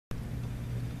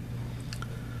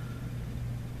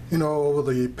You know,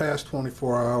 over the past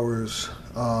 24 hours,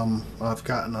 I've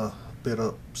gotten a bit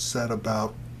upset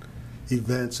about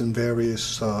events and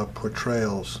various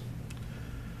portrayals.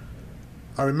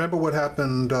 I remember what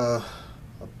happened about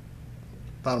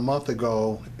a month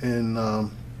ago in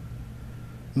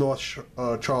North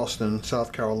Charleston,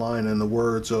 South Carolina, in the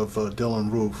words of Dylan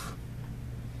Roof.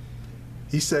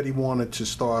 He said he wanted to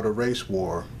start a race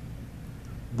war,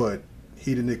 but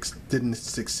he didn't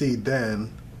succeed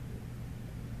then.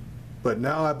 But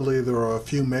now I believe there are a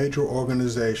few major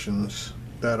organizations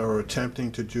that are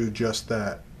attempting to do just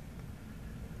that.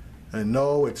 And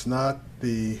no, it's not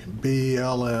the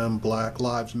BLM, Black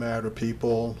Lives Matter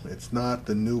people. It's not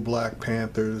the New Black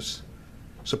Panthers.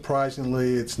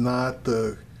 Surprisingly, it's not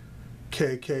the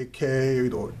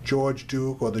KKK or George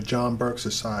Duke or the John Burke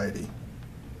Society.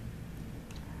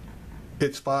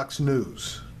 It's Fox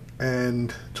News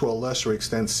and, to a lesser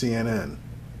extent, CNN.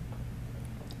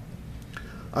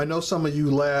 I know some of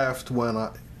you laughed when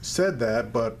I said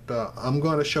that, but I'm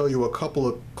going to show you a couple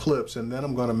of clips and then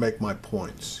I'm going to make my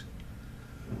points.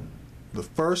 The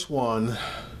first one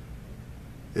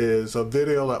is a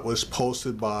video that was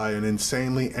posted by an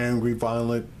insanely angry,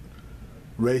 violent,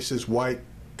 racist white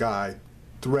guy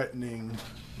threatening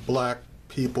black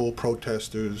people,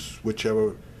 protesters,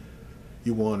 whichever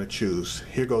you want to choose.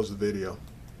 Here goes the video.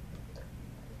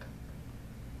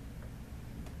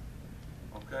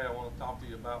 Okay, I want to talk to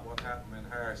you about what happened in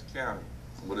Harris County,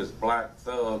 where this black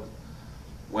thug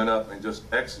went up and just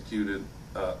executed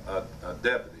a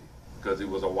deputy because he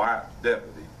was a white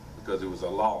deputy, because he was a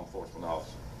law enforcement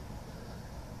officer.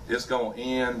 It's going to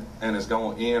end, and it's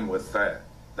going to end with that.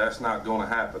 That's not going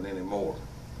to happen anymore.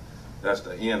 That's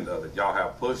the end of it. Y'all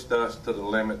have pushed us to the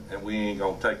limit, and we ain't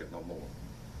going to take it no more.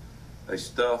 There's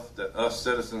stuff that us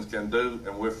citizens can do,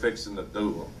 and we're fixing to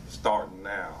do them, starting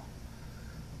now.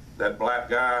 That black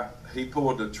guy, he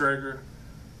pulled the trigger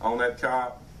on that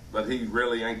cop, but he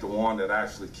really ain't the one that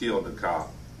actually killed the cop.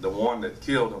 The one that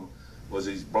killed him was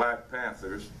these Black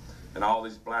Panthers and all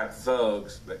these black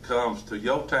thugs that comes to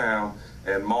your town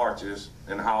and marches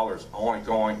and hollers oink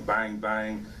oink, bang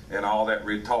bang, and all that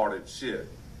retarded shit.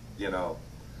 You know,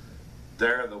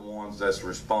 they're the ones that's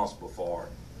responsible for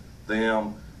it.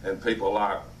 Them and people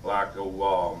like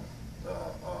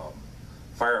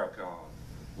Farrakhan.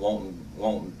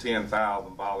 Wanting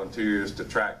 10,000 volunteers to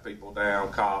track people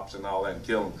down, cops and all that, and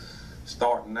kill them.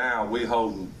 Starting now, we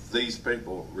holding these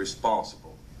people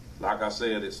responsible. Like I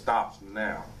said, it stops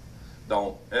now.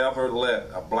 Don't ever let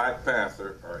a Black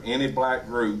Panther or any black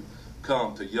group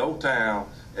come to your town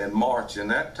and march in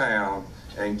that town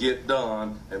and get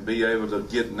done and be able to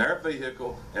get in their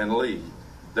vehicle and leave.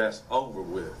 That's over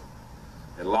with.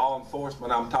 And law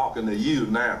enforcement, I'm talking to you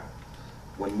now.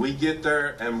 When we get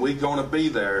there, and we're going to be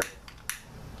there,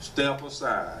 step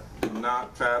aside. Do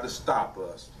not try to stop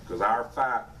us, because our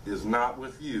fight is not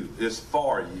with you, it's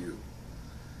for you.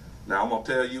 Now I'm going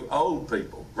to tell you old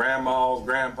people, grandmas,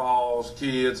 grandpas,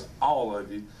 kids, all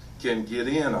of you can get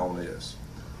in on this.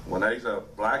 When there's a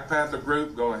Black Panther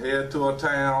group going to head to a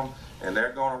town and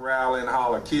they're going to rally and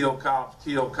holler, kill cops,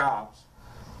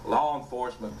 law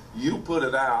enforcement, you put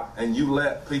it out and you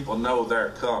let people know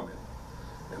they're coming.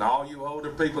 And all you older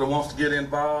people that wants to get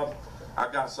involved,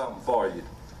 I got something for you.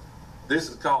 This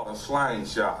is called a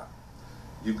slingshot.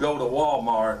 You go to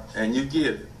Walmart and you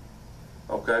get it.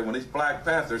 Okay, when these Black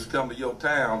Panthers come to your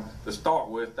town to start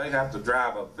with, they have to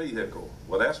drive a vehicle.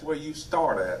 Well, that's where you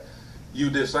start at. You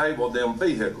disable them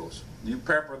vehicles. You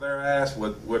pepper their ass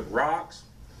with rocks.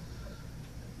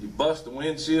 You bust the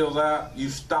windshields out. You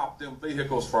stop them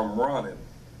vehicles from running.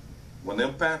 When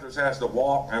them Panthers has to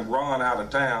walk and run out of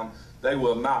town, they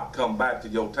will not come back to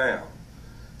your town.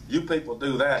 You people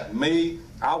do that. Me,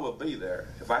 I will be there.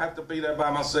 If I have to be there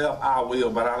by myself, I will,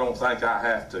 but I don't think I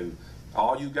have to.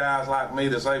 All you guys like me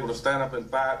that's able to stand up and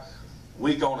fight,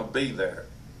 we gonna be there.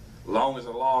 As long as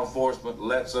the law enforcement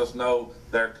lets us know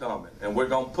they're coming. And we're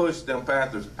gonna push them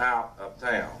Panthers out of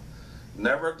town.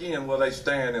 Never again will they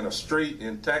stand in a street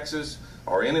in Texas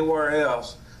or anywhere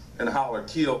else and holler,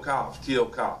 kill cops, kill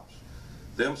cops.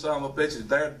 Them son of a bitches,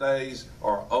 their days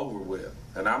are over with.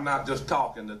 And I'm not just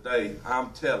talking today,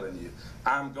 I'm telling you,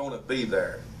 I'm gonna be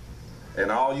there.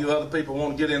 And all you other people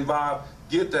want to get involved,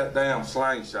 get that damn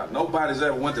slingshot. Nobody's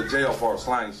ever went to jail for a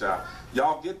slingshot.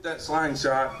 Y'all get that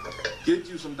slingshot, get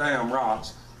you some damn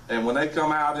rocks, and when they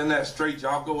come out in that street,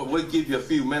 y'all go, we'll give you a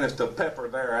few minutes to pepper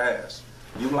their ass.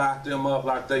 You light them up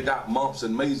like they got mumps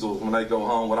and measles when they go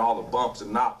home with all the bumps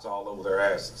and knots all over their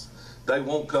asses. They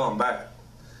won't come back.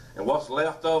 And what's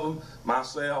left of them,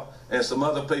 myself and some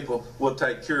other people will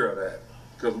take care of that.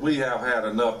 because we have had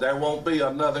enough. There won't be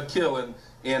another killing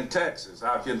in Texas.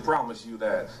 I can promise you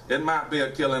that. It might be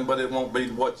a killing, but it won't be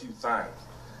what you think.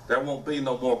 There won't be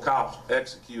no more cops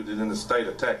executed in the state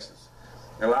of Texas.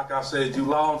 And like I said, you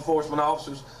law enforcement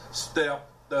officers, step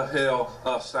the hell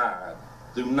aside.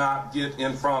 Do not get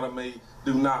in front of me.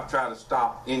 Do not try to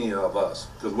stop any of us,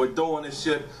 because we're doing this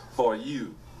shit for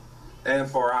you and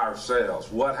for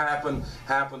ourselves. What happened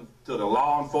to the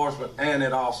law enforcement, and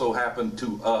it also happened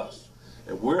to us.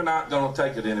 And we're not going to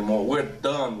take it anymore. We're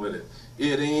done with it.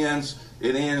 It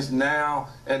ends now,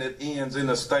 and it ends in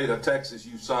the state of Texas,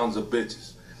 you sons of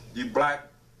bitches. You Black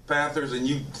Panthers and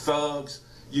you thugs,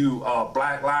 you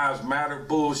Black Lives Matter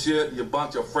bullshit, you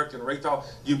bunch of freaking retards,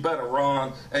 you better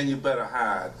run and you better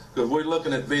hide. Because we're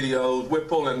looking at videos, we're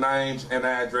pulling names and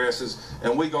addresses,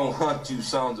 and we're going to hunt you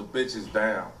sons of bitches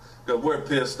down. Because we're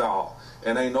pissed off.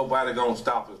 And ain't nobody going to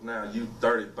stop us now, you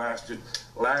dirty bastard.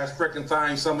 Last freaking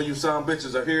thing some of you son of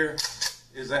bitches are here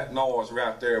is that noise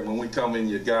right there when we come in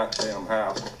your goddamn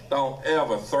house. Don't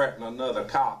ever threaten another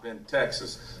cop in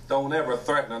Texas. Don't ever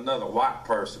threaten another white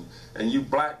person. And you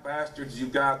black bastards, you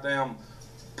goddamn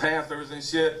Panthers and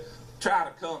shit, try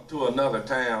to come to another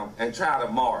town and try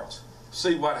to march.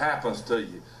 See what happens to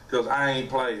you, because I ain't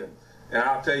playing. And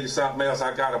I'll tell you something else,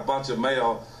 I got a bunch of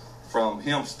mail from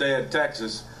Hempstead,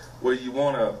 Texas, where you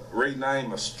want to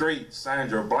rename a street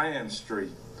Sandra Bland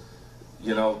Street.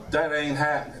 You know, that ain't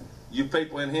happening. You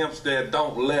people in Hempstead,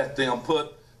 don't let them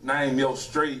name your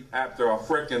street after a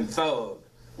freaking thug.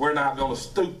 We're not going to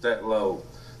stoop that low.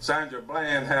 Sandra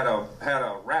Bland had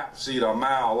a rap sheet a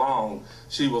mile long.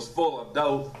 She was full of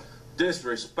dope,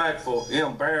 disrespectful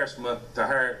embarrassment to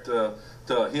her,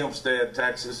 to Hempstead,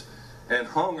 Texas, and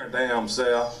hung her damn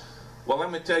self. Well,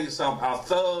 let me tell you something. A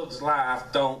thug's life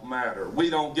don't matter. We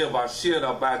don't give a shit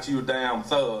about you damn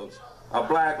thugs. A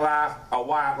black life, a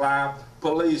white life,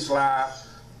 police life,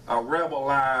 a rebel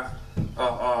life,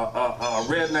 a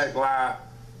redneck life,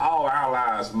 all our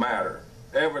lives matter.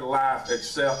 Every life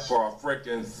except for a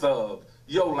freaking thug.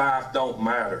 Your life don't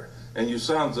matter. And you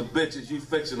sons of bitches, you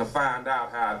fixing to find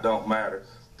out how it don't matter.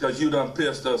 Because you done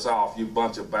pissed us off, you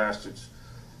bunch of bastards.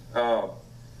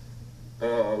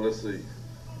 Let's see.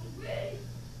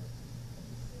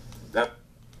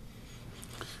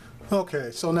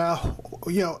 Okay, so now,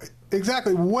 you know,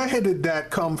 exactly where did that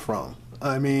come from?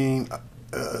 I mean,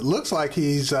 looks like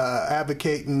he's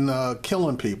advocating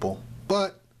killing people,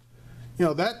 but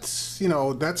that's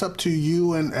up to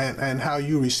you and how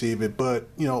you receive it. But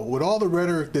with all the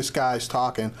rhetoric this guy's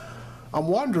talking, I'm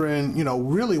wondering,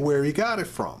 really where he got it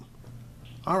from.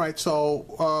 All right,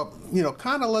 so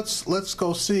kind of let's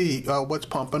go see what's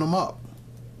pumping him up.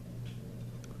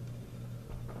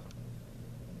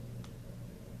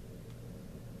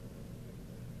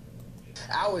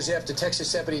 Hours after Texas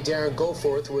Deputy Darren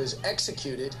Goforth was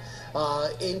executed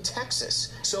in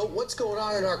Texas. So what's going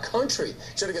on in our country?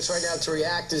 Joining us right now to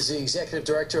react is the Executive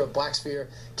Director of Black Sphere,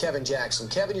 Kevin Jackson.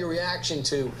 Kevin, your reaction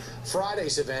to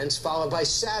Friday's events followed by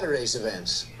Saturday's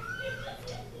events.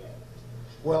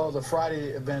 Well, the Friday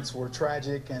events were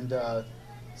tragic and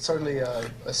certainly a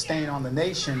stain on the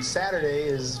nation. Saturday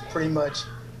is pretty much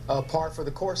par for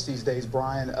the course these days,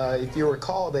 Brian. If you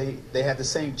recall, they had the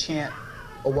same chant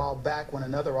a while back when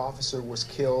another officer was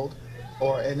killed,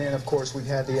 and then of course we've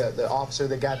had the officer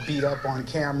that got beat up on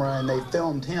camera and they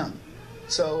filmed him.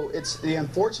 So it's the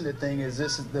unfortunate thing is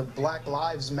this is the Black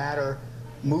Lives Matter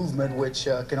movement, which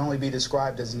can only be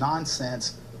described as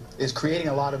nonsense, is creating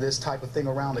a lot of this type of thing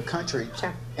around the country.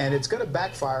 Sure. And it's going to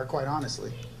backfire, quite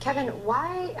honestly. Kevin,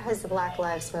 why has the Black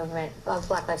Lives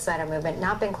Matter movement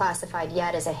not been classified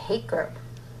yet as a hate group?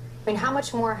 I mean, how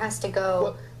much more has to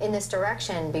go in this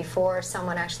direction before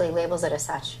someone actually labels it as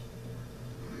such?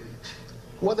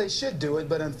 Well, they should do it,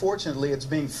 but unfortunately it's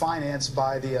being financed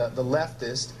by the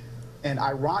leftist, and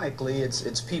ironically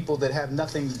it's people that have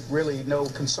really no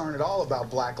concern at all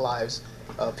about black lives,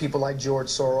 people like George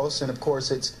Soros, and of course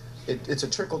it's a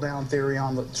trickle-down theory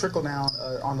on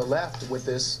the left with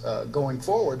this going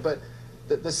forward. But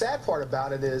the sad part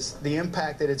about it is the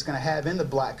impact that it's going to have in the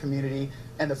black community,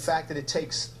 and the fact that it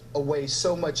takes away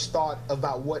so much thought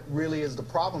about what really is the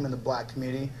problem in the black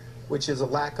community, which is a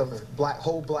lack of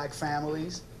whole black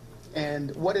families.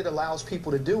 And what it allows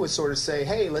people to do is sort of say,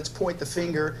 hey, let's point the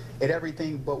finger at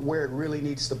everything but where it really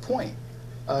needs to point.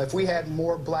 If we had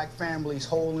more black families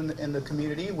whole in the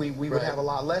community, we would have a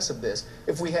lot less of this.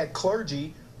 If we had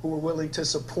clergy who were willing to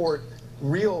support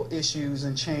real issues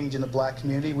and change in the black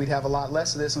community, we'd have a lot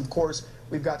less of this. And of course,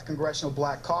 we've got the Congressional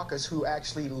Black Caucus, who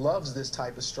actually loves this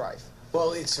type of strife.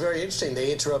 Well, it's very interesting.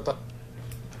 They interrupt.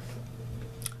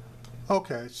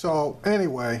 Okay, so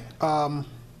anyway,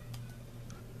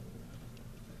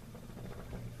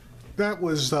 that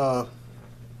was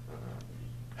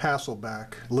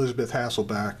Hasselbeck, Elizabeth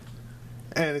Hasselbeck,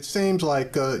 and it seems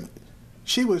like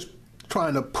she was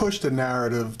trying to push the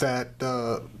narrative that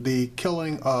the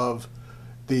killing of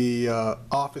the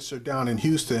officer down in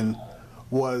Houston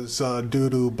was due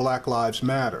to Black Lives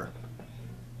Matter.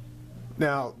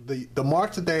 Now, the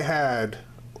march that they had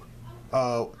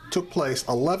took place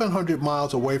 1,100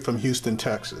 miles away from Houston,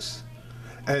 Texas.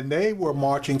 And they were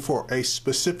marching for a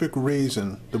specific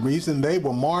reason. The reason they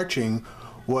were marching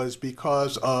was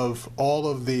because of all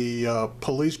of the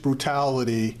police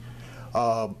brutality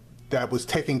that was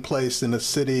taking place in the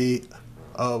city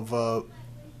of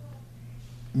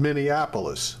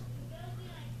Minneapolis.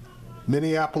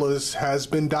 Minneapolis has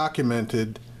been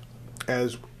documented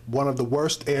as one of the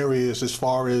worst areas as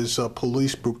far as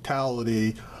police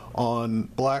brutality on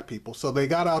black people. So they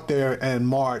got out there and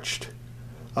marched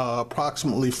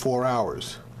approximately 4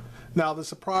 hours. Now, the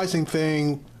surprising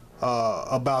thing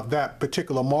about that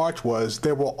particular march was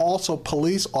there were also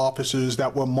police officers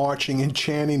that were marching and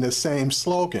chanting the same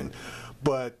slogan,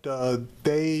 but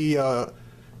they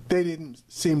didn't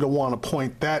seem to want to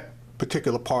point that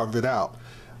particular part of it out.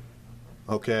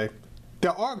 Okay,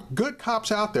 there are good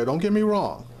cops out there. Don't get me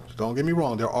wrong. Don't get me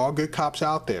wrong. There are good cops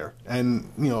out there,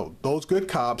 and you know those good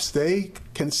cops, they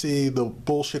can see the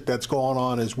bullshit that's going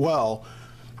on as well.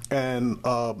 And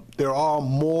there are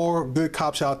more good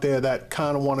cops out there that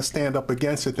kind of want to stand up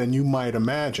against it than you might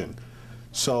imagine.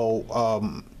 So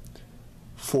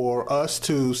for us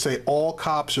to say all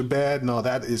cops are bad, no,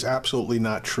 that is absolutely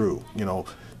not true. You know,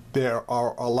 there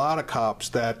are a lot of cops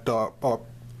that are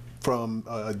from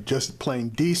just plain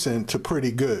decent to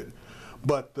pretty good.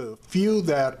 But the few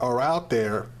that are out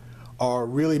there are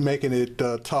really making it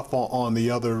tough on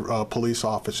the other police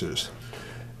officers.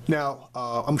 Now,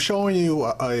 I'm showing you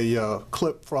a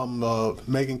clip from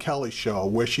Megyn Kelly's show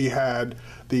where she had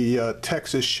the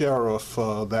Texas sheriff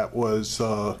that was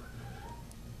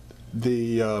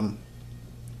the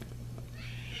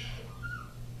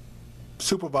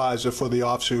supervisor for the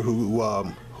officer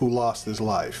who lost his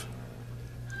life.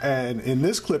 And in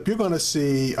this clip, you're going to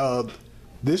see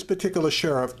this particular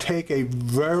sheriff take a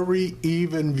very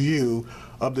even view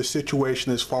of the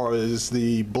situation as far as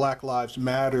the Black Lives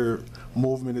Matter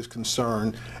movement is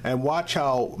concerned, and watch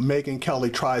how Megyn Kelly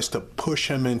tries to push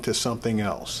him into something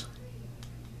else.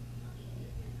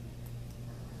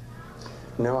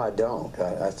 No, I don't.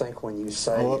 I think when you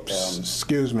say... Oops,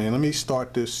 excuse me. Let me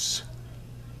start this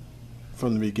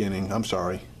from the beginning. I'm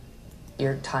sorry.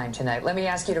 Your time tonight. Let me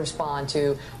ask you to respond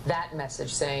to that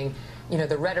message saying, you know,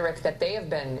 the rhetoric that they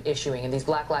have been issuing in these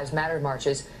Black Lives Matter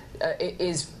marches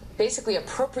is basically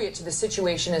appropriate to the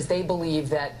situation as they believe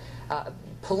that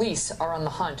police are on the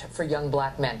hunt for young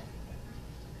black men.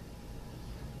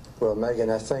 Well, Megan,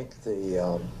 I think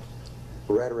the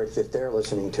rhetoric that they're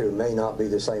listening to may not be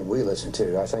the same we listen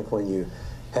to. I think when you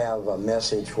have a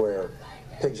message where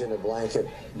pigs in a blanket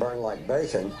burn like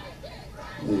bacon,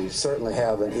 you certainly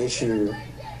have an issue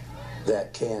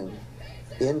that can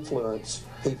influence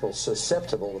people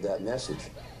susceptible to that message.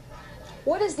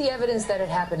 What is the evidence that it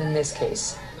happened in this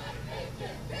case?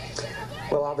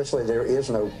 Well, obviously there is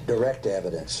no direct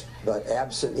evidence, but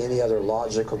absent any other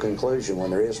logical conclusion, when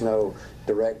there is no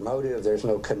direct motive, there's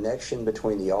no connection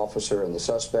between the officer and the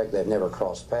suspect, they've never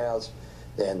crossed paths,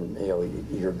 then you know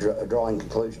you're drawing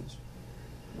conclusions.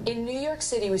 In New York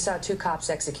City, we saw 2 cops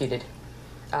executed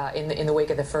in the wake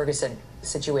of the Ferguson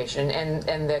situation,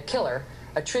 and the killer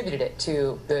attributed it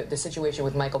to the situation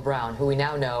with Michael Brown, who we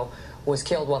now know was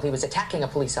killed while he was attacking a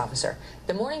police officer.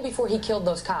 The morning before he killed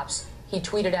those cops, he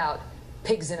tweeted out,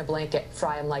 "Pigs in a blanket,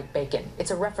 fry 'em like bacon."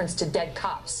 It's a reference to dead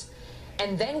cops.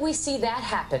 And then we see that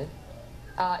happen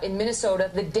in Minnesota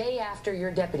the day after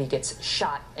your deputy gets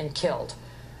shot and killed.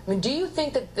 I mean, do you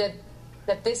think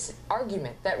that this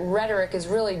argument, that rhetoric is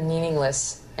really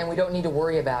meaningless and we don't need to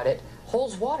worry about it,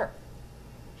 holds water?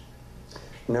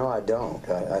 No, I don't.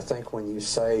 I think when you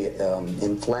say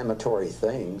inflammatory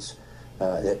things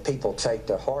that people take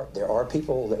to heart, there are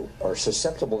people that are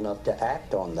susceptible enough to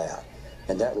act on that.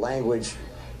 And that language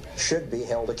should be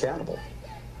held accountable.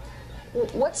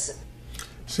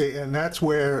 See, and that's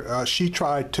where she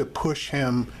tried to push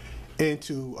him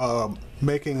into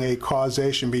making a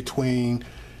causation between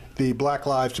the Black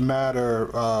Lives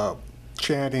Matter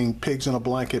chanting "pigs in a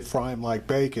blanket, fry 'em like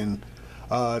bacon"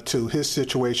 to his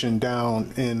situation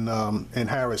down in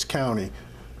Harris County.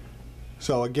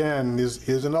 So again,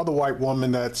 here's another white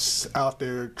woman that's out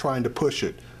there trying to push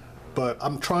it. But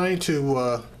I'm trying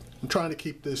to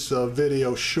keep this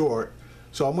video short,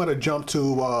 so I'm going to jump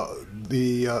to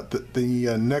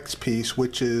the next piece,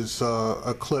 which is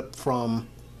a clip from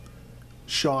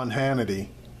Sean Hannity,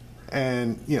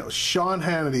 And, you know, Sean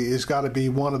Hannity has got to be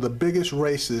one of the biggest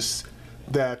racists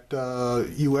that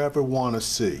you ever want to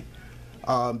see.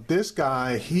 This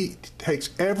guy, he takes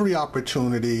every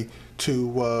opportunity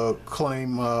to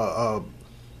claim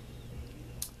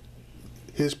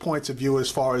his points of view as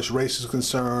far as race is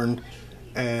concerned,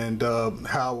 and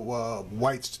how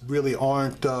whites really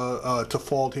aren't to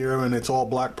fault here, and it's all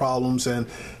black problems. And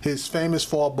his famous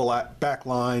fallback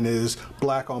line is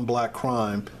black on black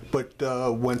crime. But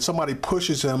when somebody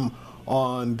pushes him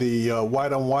on the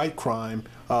white on white crime,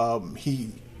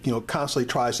 he constantly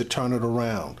tries to turn it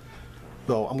around.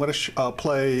 So I'm going to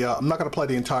play. I'm not going to play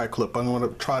the entire clip. I'm going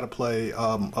to try to play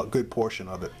a good portion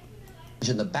of it.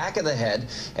 In the back of the head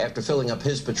after filling up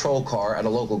his patrol car at a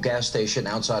local gas station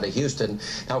outside of Houston.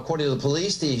 Now, according to the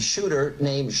police, the shooter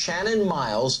named Shannon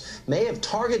Miles may have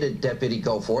targeted Deputy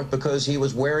Goforth because he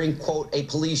was wearing, quote, a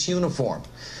police uniform.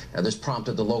 Now, this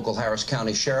prompted the local Harris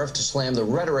County Sheriff to slam the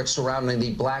rhetoric surrounding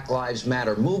the Black Lives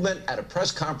Matter movement at a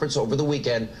press conference over the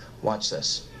weekend. Watch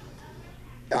this.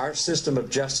 Our system of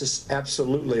justice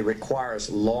absolutely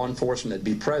requires law enforcement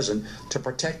to be present to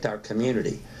protect our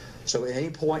community. So at any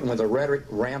point when the rhetoric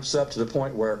ramps up to the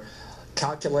point where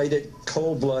calculated,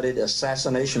 cold-blooded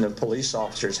assassination of police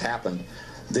officers happened,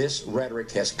 this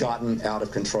rhetoric has gotten out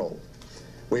of control.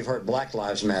 We've heard Black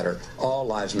Lives Matter, all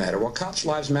lives matter. Well, cops'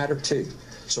 lives matter too.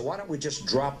 So why don't we just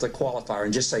drop the qualifier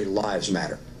and just say lives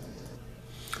matter?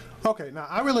 Okay, now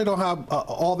I really don't have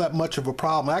all that much of a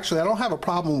problem. Actually, I don't have a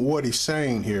problem with what he's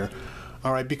saying here.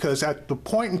 All right, because at the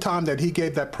point in time that he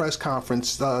gave that press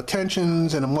conference,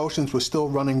 tensions and emotions were still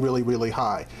running really, really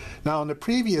high. Now, in the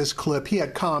previous clip, he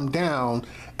had calmed down,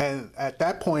 and at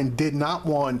that point did not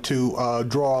want to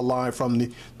draw a line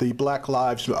from the Black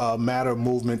Lives Matter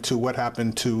movement to what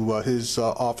happened to his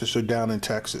officer down in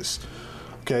Texas.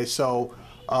 Okay, so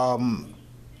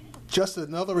just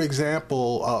another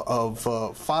example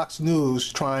of Fox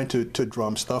News trying to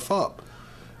drum stuff up.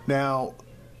 Now,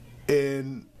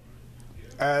 in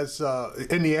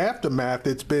the aftermath,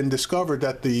 it's been discovered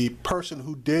that the person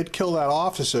who did kill that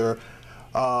officer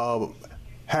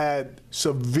had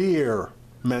severe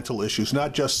mental issues,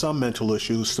 not just some mental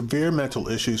issues, severe mental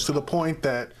issues, to the point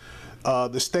that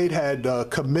the state had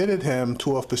committed him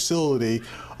to a facility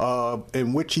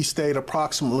in which he stayed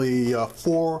approximately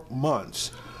 4 months.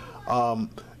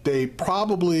 They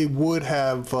probably would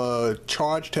have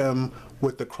charged him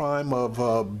with the crime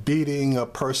of beating a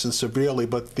person severely,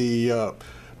 but the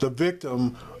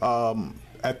victim,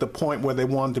 at the point where they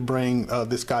wanted to bring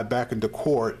this guy back into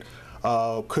court,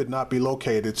 could not be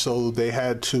located, so they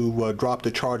had to drop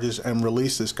the charges and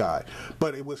release this guy.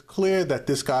 But it was clear that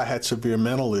this guy had severe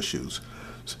mental issues.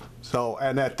 So,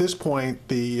 and at this point,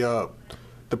 the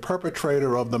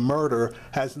perpetrator of the murder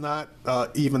has not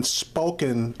even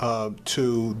spoken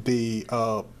to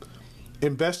the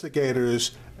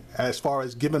investigators as far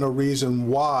as giving a reason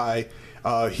why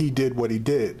he did what he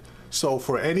did. So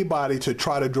for anybody to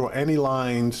try to draw any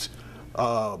lines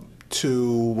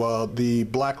to the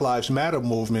Black Lives Matter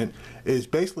movement is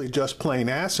basically just plain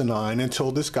asinine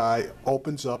until this guy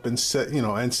opens up and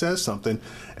says something,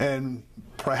 and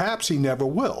perhaps he never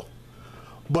will.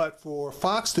 But for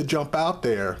Fox to jump out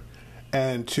there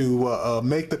and to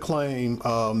make the claim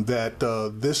that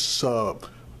this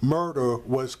murder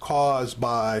was caused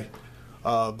by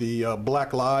the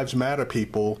Black Lives Matter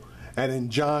people, and in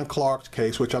John Clark's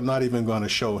case, which I'm not even going to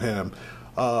show him,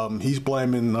 he's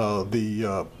blaming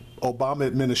the Obama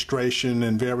administration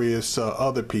and various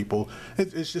other people.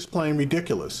 It's just plain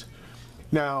ridiculous.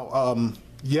 Now,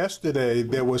 yesterday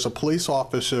there was a police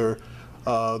officer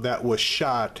that was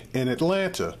shot in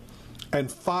Atlanta,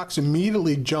 and Fox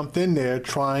immediately jumped in there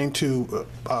trying to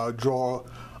draw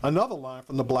another line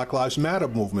from the Black Lives Matter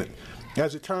movement.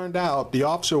 As it turned out, the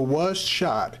officer was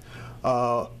shot,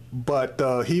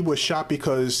 but he was shot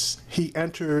because he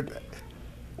entered,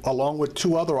 along with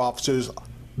 2 other officers,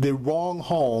 the wrong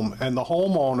home, and the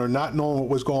homeowner, not knowing what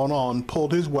was going on,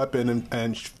 pulled his weapon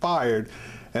and fired,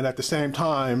 and at the same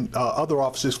time, other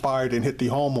officers fired and hit the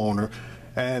homeowner.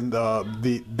 And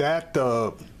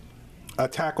that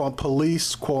attack on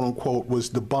police, quote unquote, was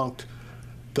debunked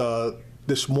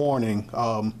this morning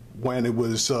when it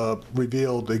was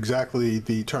revealed exactly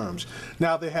the terms.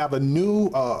 Now they have a new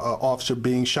officer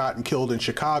being shot and killed in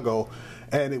Chicago,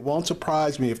 and it won't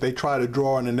surprise me if they try to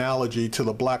draw an analogy to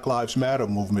the Black Lives Matter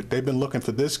movement. They've been looking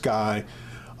for this guy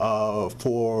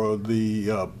for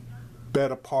the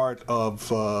better part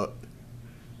of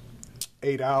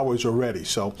 8 hours already.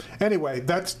 So anyway,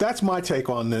 that's my take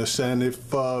on this. And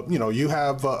if you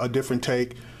have a different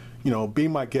take, be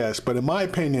my guest. But in my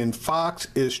opinion, Fox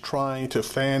is trying to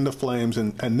fan the flames,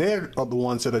 and they're the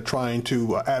ones that are trying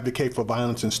to advocate for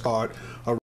violence and start a